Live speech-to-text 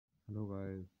Hello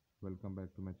guys, welcome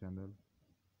back to my channel.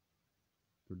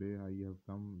 Today I have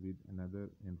come with another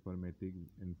informative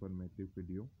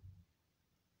video.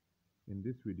 In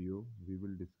this video, we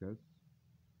will discuss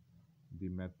the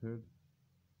method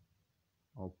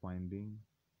of finding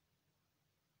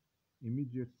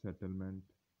immediate settlement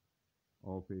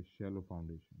of a shallow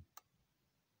foundation.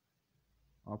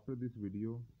 After this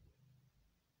video,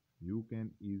 you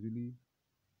can easily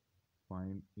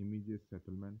find immediate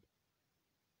settlement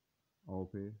of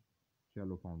a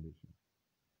shallow foundation.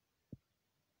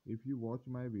 If you watch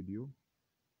my video,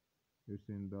 it's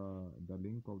in the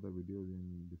link of the video is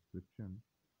in description.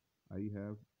 I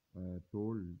have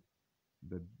told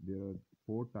that there are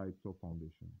four types of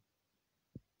foundation.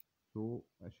 So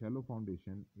a shallow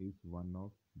foundation is one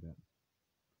of them.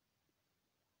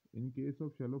 In case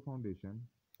of shallow foundation,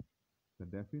 the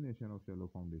definition of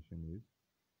shallow foundation is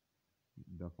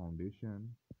the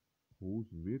foundation whose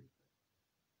width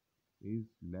is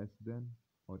less than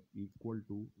or equal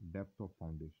to depth of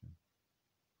foundation.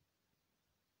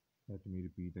 Let me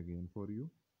repeat again for you.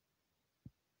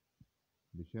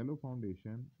 The shallow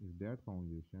foundation is that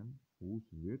foundation whose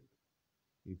width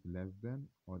is less than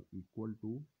or equal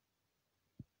to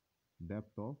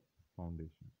depth of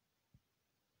foundation.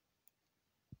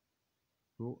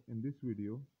 So in this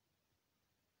video,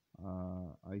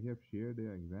 I have shared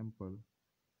an example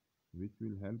which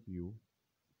will help you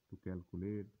to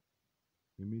calculate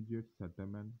immediate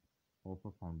settlement of a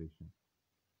foundation.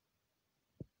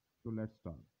 So let's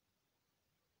start.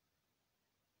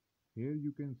 Here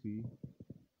you can see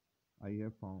I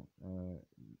have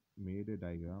made a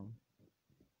diagram.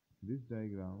 This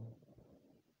diagram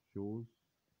shows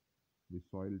the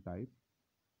soil type,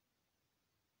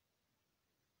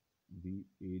 the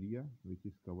area which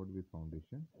is covered with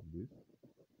foundation, this,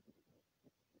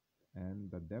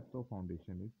 and the depth of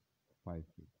foundation is 5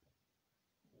 feet.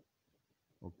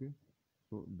 Okay,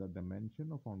 so the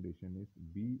dimension of foundation is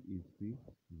B is the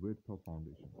width of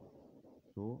foundation.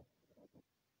 So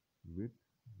width,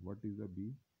 what is the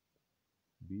B?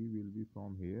 B will be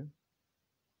from here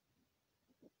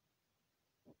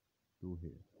to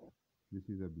here. This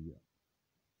is a B.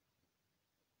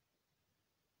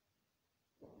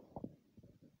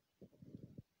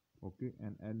 Okay,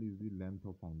 and L is the length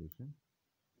of foundation.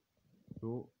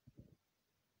 So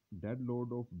dead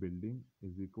load of building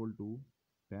is equal to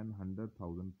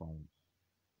 100,000 pounds.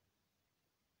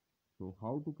 So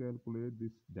how to calculate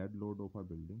this dead load of a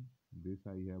building? This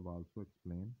I have also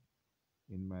explained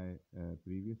in my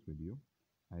previous video.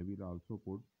 I will also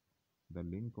put the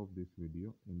link of this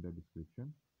video in the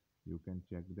description. You can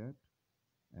check that,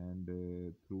 and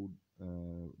through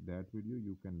that video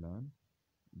you can learn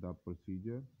the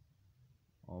procedure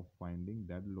of finding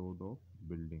dead load of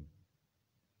building.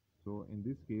 So in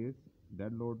this case,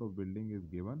 dead load of building is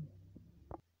given,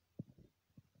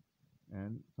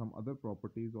 and some other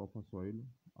properties of a soil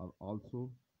are also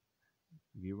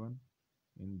given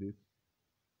in this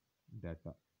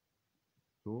data.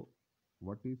 So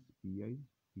what is PI?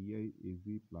 PI is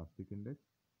the plastic index.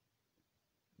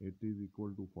 It is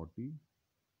equal to 40.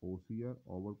 OCR,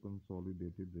 over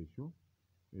consolidated ratio,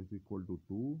 is equal to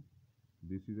 2.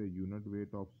 This is a unit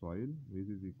weight of soil, which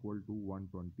is equal to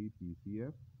 120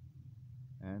 PCF,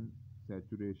 and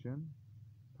saturation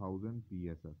 1000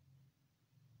 PSF.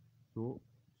 So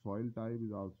soil type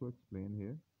is also explained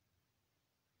here.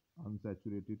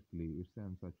 Unsaturated clay, it's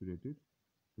an unsaturated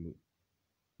clay.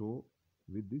 So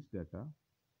with this data,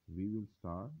 we will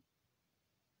start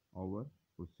our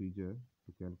procedure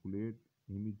to calculate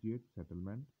immediate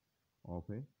settlement of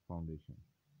a foundation.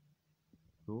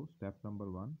 So step number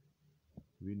 1,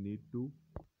 we need to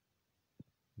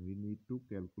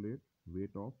calculate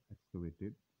weight of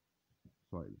excavated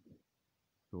soil.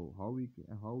 So how we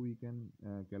can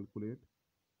calculate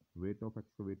weight of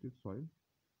excavated soil?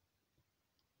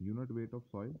 Unit weight of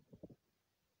soil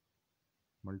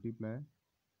multiply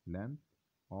length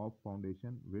of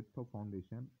foundation, width of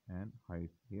foundation, and height.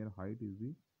 Here height is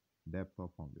the depth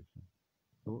of foundation.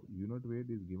 So unit weight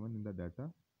is given in the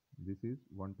data. This is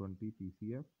 120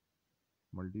 PCF,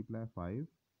 multiply 5.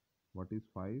 What is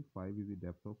 5? 5 is the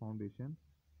depth of foundation,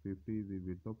 50 is the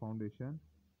width of foundation,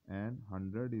 and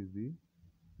 100 is the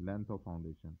length of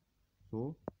foundation.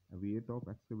 So weight of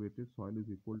excavated soil is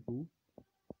equal to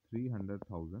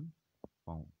 300,000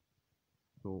 pounds.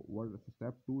 So what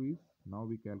step 2 is, now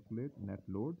we calculate net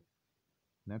load.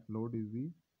 Net load is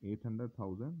the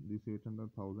 800,000. This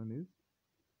 800,000 is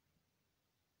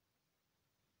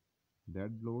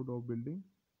dead load of building,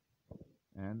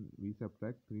 and we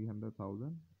subtract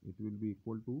 300,000. It will be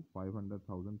equal to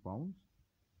 500,000 pounds.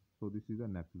 So this is a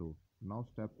net load. Now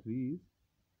step 3 is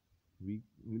we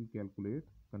will calculate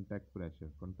contact pressure.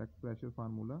 Contact pressure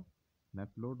formula, net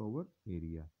load over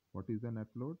area. What is the net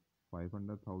load?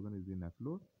 500,000 is the net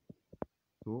load.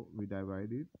 So we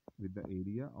divide it with the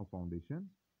area of foundation,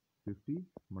 50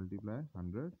 multiply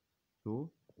 100.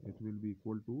 So it will be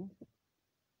equal to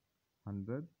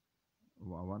 100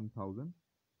 1000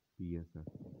 psi.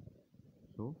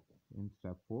 So in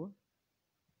step 4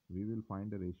 we will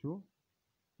find the ratio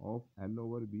of L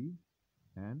over B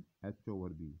and H over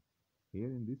B. Here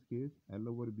in this case L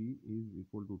over B is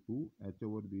equal to 2, H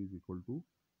over B is equal to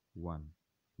 1.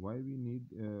 Why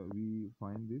we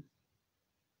find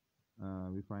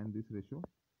this ratio?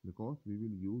 Because we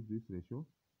will use this ratio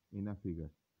in a figure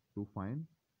to find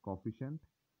coefficient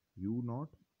U0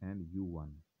 and U1.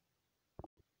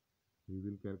 We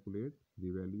will calculate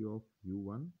the value of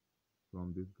U1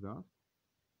 from this graph.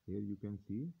 Here you can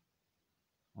see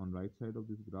on right side of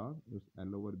this graph it's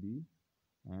L over B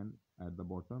and at the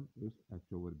bottom it's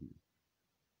H over B.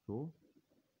 So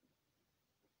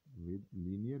with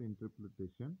linear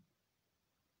interpretation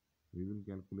we will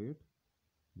calculate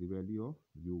the value of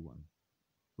U1.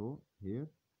 So here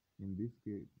in this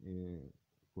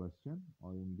question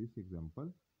or in this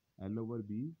example, L over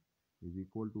B is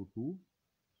equal to 2.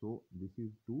 So this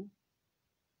is 2,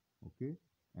 okay,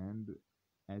 and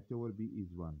H over B is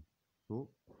 1. So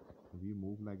we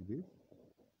move like this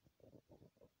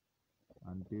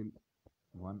until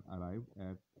 1 arrived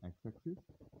at x-axis.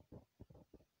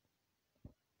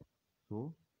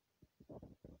 So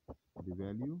the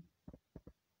value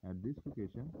at this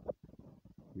location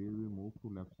we will move to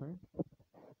left side.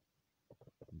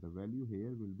 The value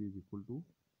here will be equal to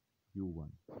U1.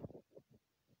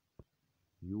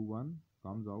 U1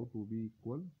 comes out to be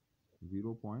equal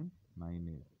 0.98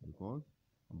 because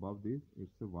above this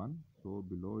it's a 1, so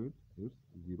below it it's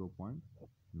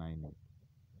 0.98.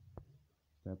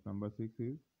 Step number 6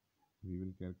 is we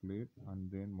will calculate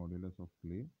undrained modulus of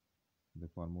clay. The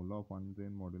formula of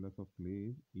undrained modulus of clay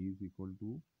is E is equal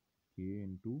to K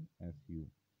into SU.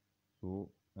 So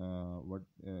what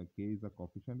K is the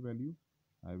coefficient value.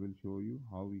 I will show you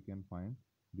how we can find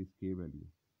this K value.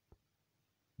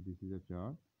 This is a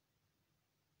chart.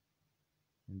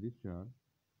 In this chart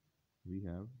we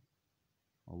have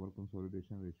our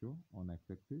consolidation ratio on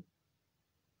x-axis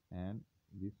and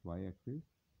this y-axis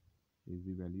is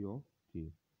the value of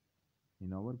K.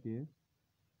 In our case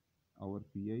our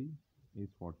PI is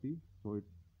 40, so it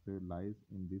lies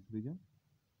in this region.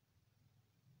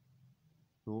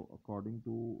 So according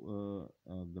to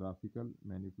graphical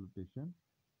manipulation,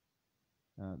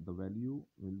 the value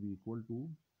will be equal to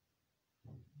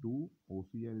 2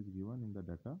 OCR is given in the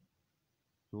data.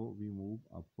 So we move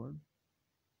upward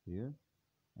here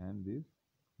and this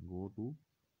go to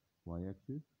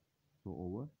y-axis. So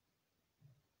over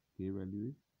K value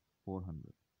is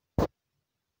 400.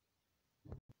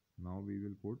 Now we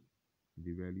will put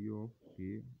the value of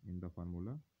K in the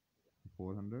formula.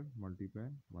 400 multiply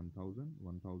 1000.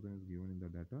 1000 is given in the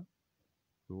data.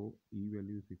 So E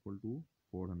value is equal to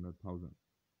 400,000.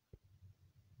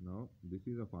 Now this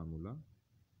is a formula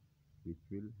which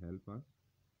will help us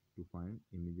to find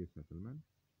immediate settlement.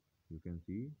 You can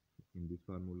see in this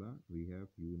formula we have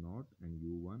U0 and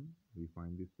U1. We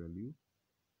find this value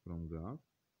from graph.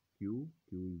 Q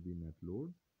is the net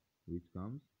load, which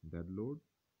comes dead load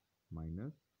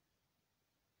minus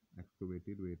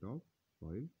excavated weight of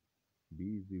soil.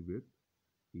 B is the width.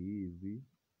 E is the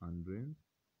undrained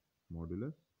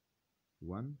modulus.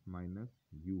 1 minus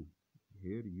U.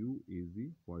 Here U is the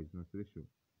Poisson's ratio.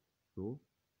 So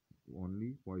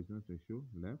only Poisson's ratio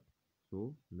left.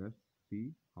 So let's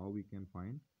see how we can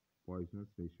find Poisson's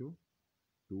ratio.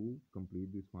 To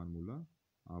complete this formula,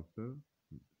 after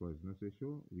Poisson's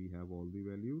ratio we have all the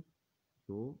values.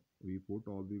 So we put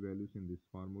all the values in this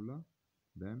formula.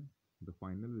 Then the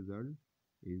final result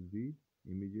is the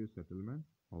immediate settlement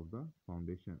of the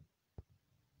foundation.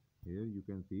 Here you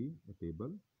can see a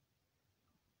table.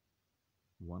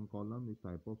 One column is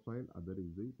type of soil, other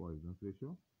is the Poisson's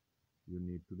ratio. You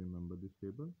need to remember this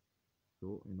table.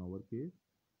 So in our case,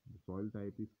 the soil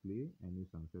type is clay and is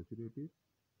unsaturated.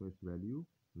 So its value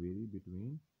vary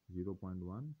between 0.1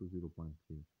 to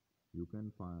 0.3. You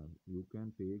can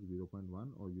take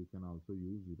 0.1 or you can also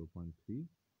use 0.3.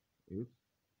 It's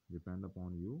depend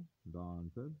upon you. The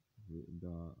answer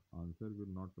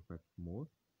will not affect more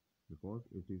because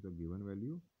it is a given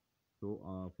value.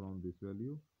 So from this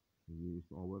value,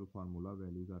 our formula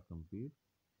values are complete.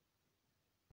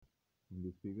 In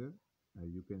this figure, as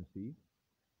you can see,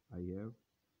 I have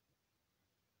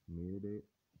made a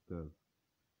curve.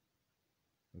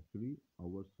 Actually,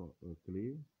 our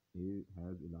clay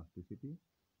has elasticity,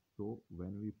 So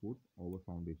when we put our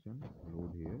foundation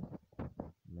load here,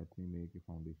 let me make a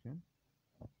foundation.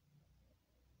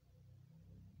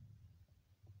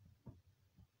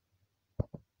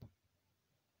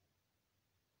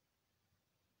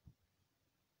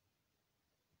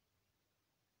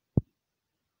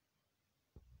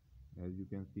 As you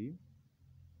can see,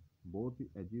 both the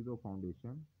edges of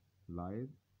foundation lies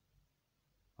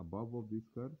above of this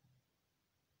curve,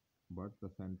 but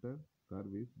the center curve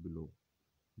is below.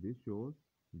 This shows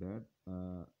that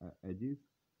edges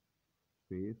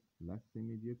face less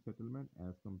immediate settlement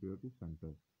as compared to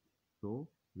center. So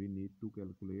we need to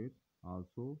calculate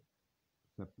also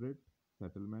separate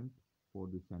settlement for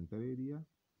the center area,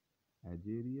 edge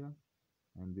area,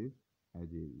 and this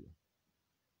edge area.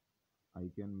 I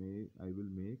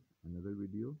will make another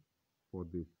video for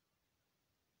this.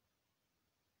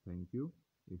 Thank you.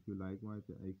 If you like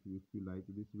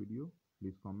this video,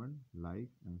 please comment, like,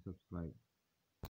 and subscribe.